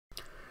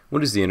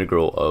What is the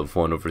integral of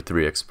 1 over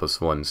 3x plus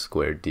 1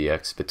 squared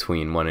dx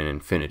between 1 and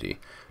infinity?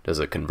 Does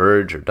it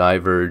converge or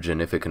diverge? And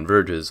if it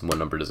converges, what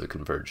number does it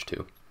converge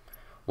to?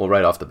 Well,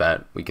 right off the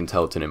bat, we can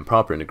tell it's an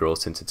improper integral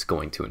since it's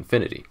going to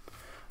infinity.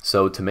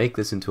 So to make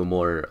this into a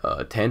more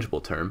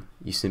tangible term,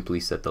 you simply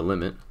set the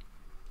limit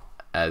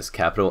as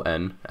capital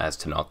N, as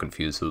to not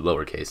confuse with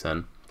lowercase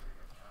n,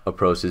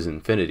 approaches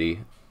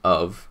infinity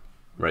of,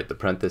 write the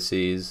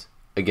parentheses,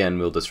 again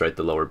we'll just write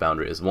the lower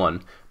boundary as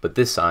 1, but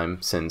this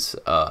time, since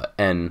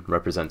n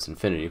represents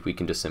infinity, we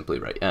can just simply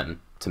write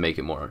n to make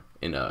it more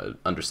in a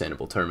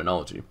understandable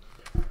terminology.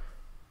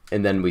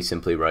 And then we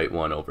simply write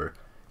 1 over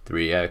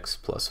 3x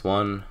plus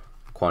 1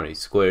 quantity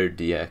squared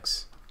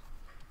dx.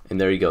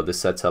 And there you go, this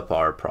sets up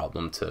our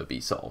problem to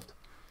be solved.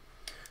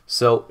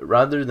 So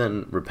rather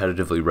than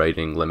repetitively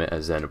writing limit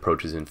as n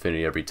approaches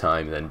infinity every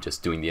time and then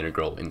just doing the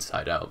integral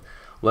inside out,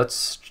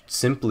 let's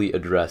simply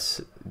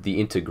address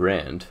the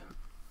integrand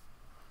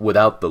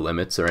without the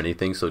limits or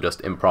anything, so just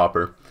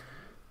improper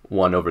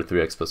 1 over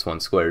 3x plus 1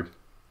 squared.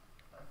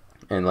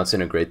 And let's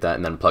integrate that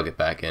and then plug it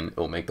back in. It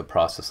will make the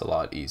process a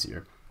lot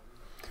easier.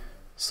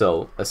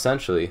 So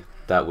essentially,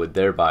 that would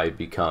thereby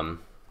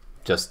become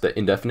just the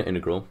indefinite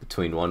integral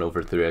between 1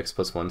 over 3x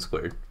plus 1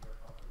 squared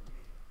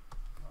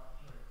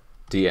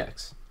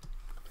dx.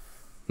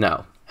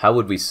 Now, how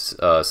would we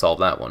solve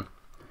that one?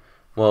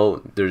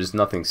 Well, there's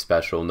nothing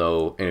special,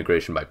 no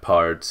integration by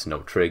parts, no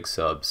trig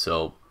sub,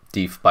 so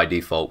by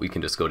default we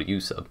can just go to u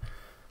sub,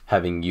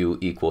 having u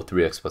equal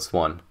 3x plus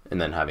 1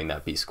 and then having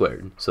that be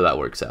squared, so that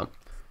works out.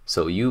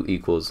 So u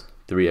equals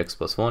 3x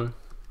plus 1.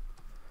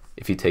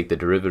 If you take the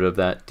derivative of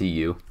that,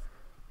 du,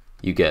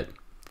 you get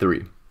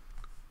 3.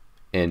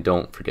 And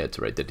don't forget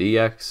to write the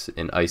dx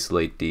and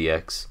isolate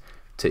dx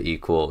to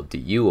equal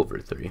du over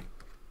 3.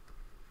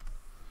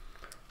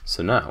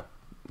 So now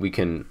we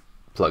can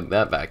plug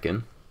that back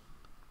in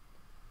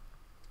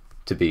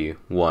to be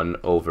 1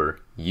 over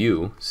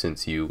u,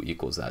 since u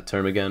equals that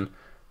term again,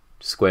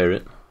 square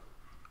it,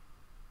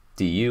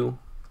 du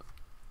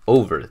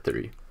over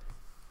 3.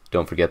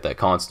 Don't forget that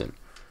constant.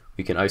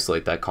 We can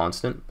isolate that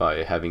constant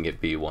by having it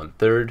be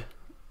 1/3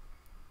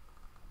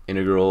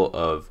 integral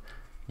of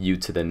u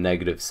to the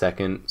negative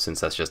second, since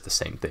that's just the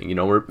same thing. You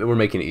know, we're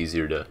making it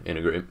easier to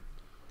integrate,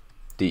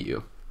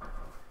 du.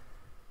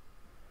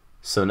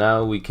 So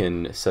now we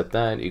can set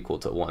that equal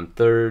to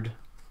 1/3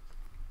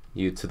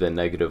 u to the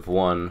negative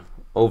 1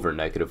 over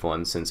negative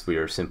 1, since we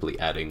are simply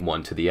adding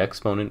 1 to the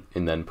exponent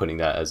and then putting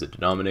that as a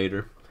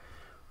denominator.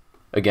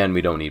 Again,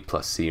 we don't need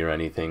plus c or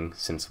anything,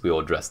 since we'll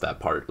address that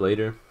part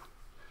later.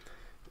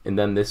 And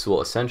then this will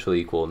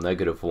essentially equal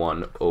negative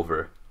 1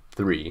 over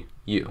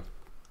 3u.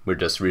 We're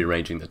just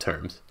rearranging the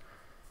terms.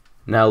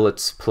 Now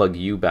let's plug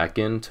u back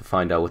in to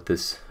find out what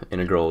this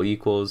integral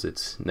equals.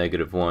 It's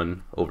negative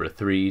 1 over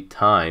 3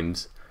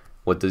 times,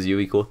 what does u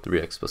equal?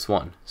 3x plus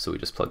 1. So we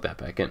just plug that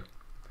back in.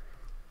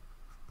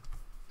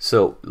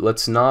 So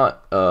let's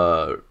not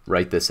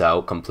write this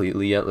out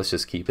completely yet. Let's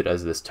just keep it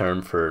as this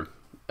term for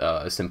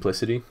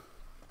simplicity.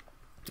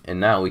 And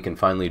now we can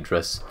finally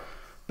address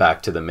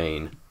back to the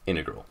main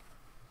integral.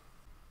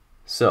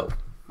 So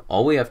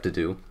all we have to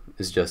do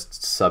is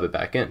just sub it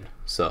back in.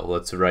 So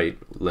let's write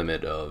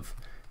limit of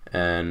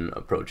n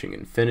approaching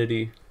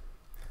infinity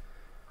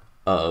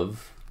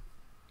of,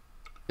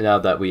 now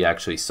that we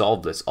actually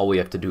solved this, all we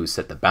have to do is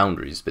set the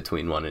boundaries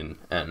between 1 and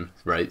n,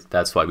 right?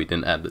 That's why we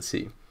didn't add the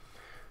c.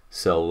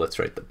 So let's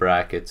write the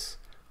brackets,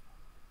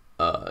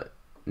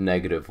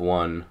 negative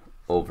 1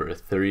 over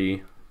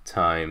 3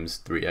 times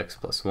 3x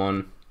plus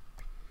 1.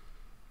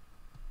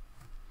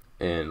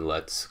 And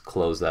let's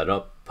close that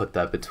up, put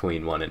that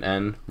between 1 and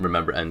n.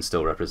 Remember, n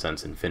still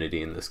represents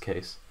infinity in this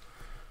case.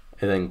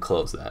 And then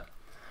close that.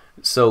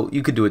 So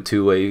you could do it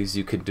two ways.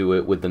 You could do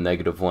it with the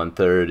negative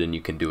 1/3 and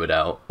you can do it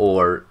out,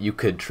 or you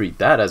could treat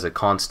that as a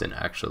constant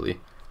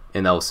actually,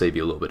 and that will save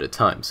you a little bit of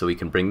time. So we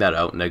can bring that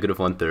out, negative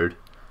 1/3.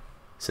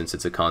 Since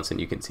it's a constant,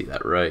 you can see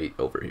that right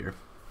over here,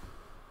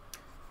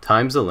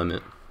 times the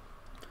limit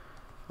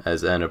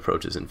as n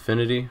approaches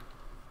infinity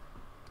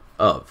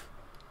of,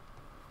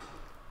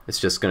 it's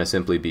just going to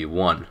simply be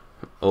 1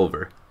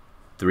 over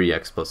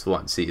 3x plus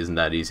 1. See, isn't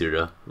that easier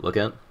to look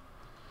at?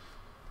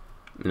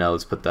 Now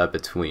let's put that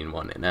between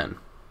 1 and n.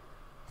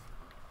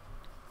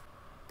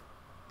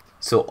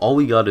 So all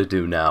we got to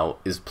do now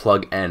is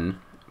plug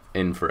n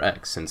in for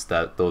x, since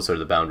those are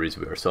the boundaries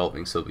we are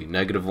solving. So it'll be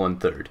negative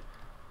 1/3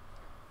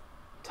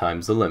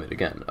 times the limit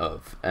again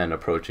of n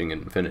approaching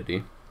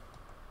infinity.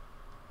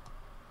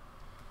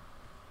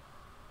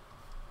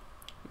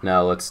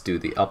 Now let's do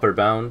the upper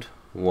bound,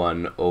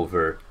 1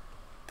 over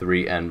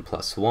 3n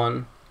plus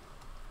 1.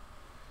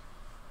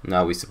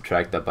 Now we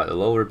subtract that by the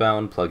lower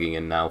bound, plugging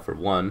in now for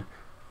 1.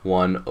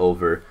 1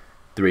 over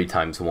 3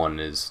 times 1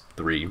 is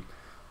 3,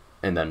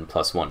 and then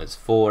plus 1 is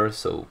 4,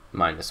 so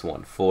minus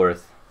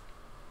 1/4.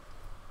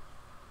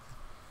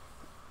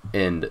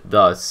 And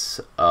thus,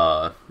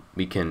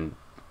 we can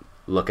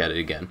look at it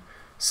again.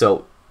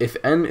 So if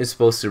n is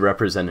supposed to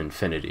represent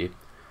infinity,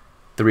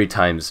 3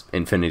 times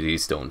infinity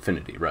is still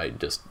infinity, right?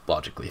 Just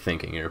logically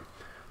thinking here.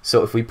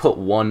 So if we put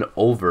 1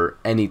 over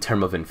any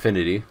term of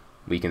infinity,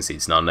 we can see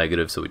it's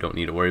non-negative, so we don't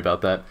need to worry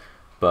about that.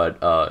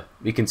 But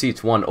we can see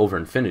it's 1 over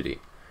infinity.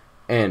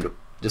 And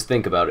just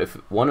think about it, if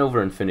 1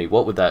 over infinity,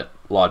 what would that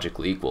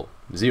logically equal?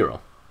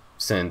 0,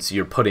 since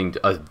you're putting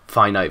a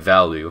finite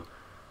value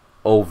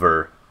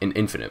over an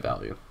infinite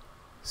value.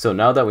 So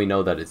now that we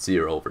know that it's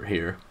 0 over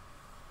here,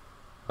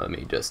 let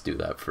me just do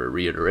that for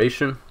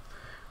reiteration.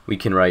 We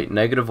can write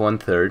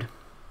 -1/3,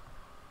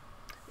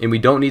 and we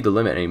don't need the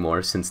limit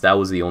anymore since that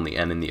was the only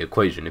n in the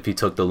equation. If you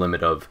took the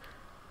limit of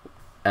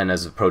n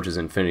as approaches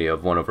infinity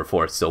of 1 over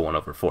 4, it's still 1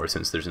 over 4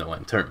 since there's no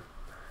n term.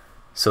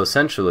 So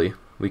essentially,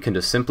 we can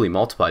just simply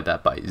multiply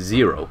that by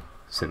 0,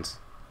 since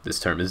this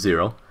term is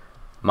 0,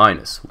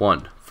 minus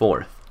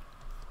 1/4.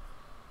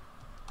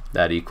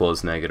 That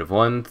equals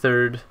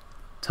 -1/3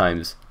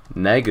 times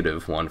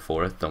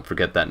 -1/4. Don't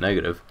forget that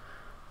negative.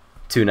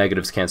 Two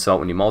negatives cancel out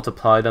when you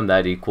multiply them.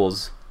 That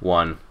equals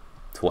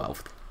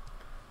 1/12.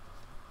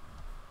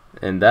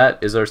 And that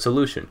is our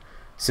solution.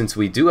 Since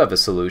we do have a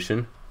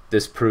solution,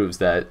 this proves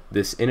that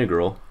this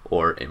integral,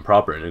 or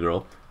improper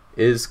integral,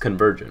 is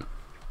convergent.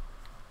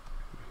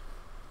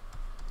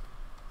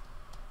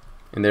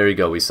 And there you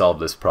go, we solved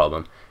this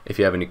problem. If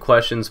you have any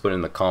questions, put it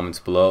in the comments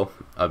below.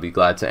 I'll be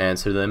glad to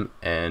answer them,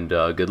 and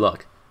good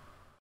luck.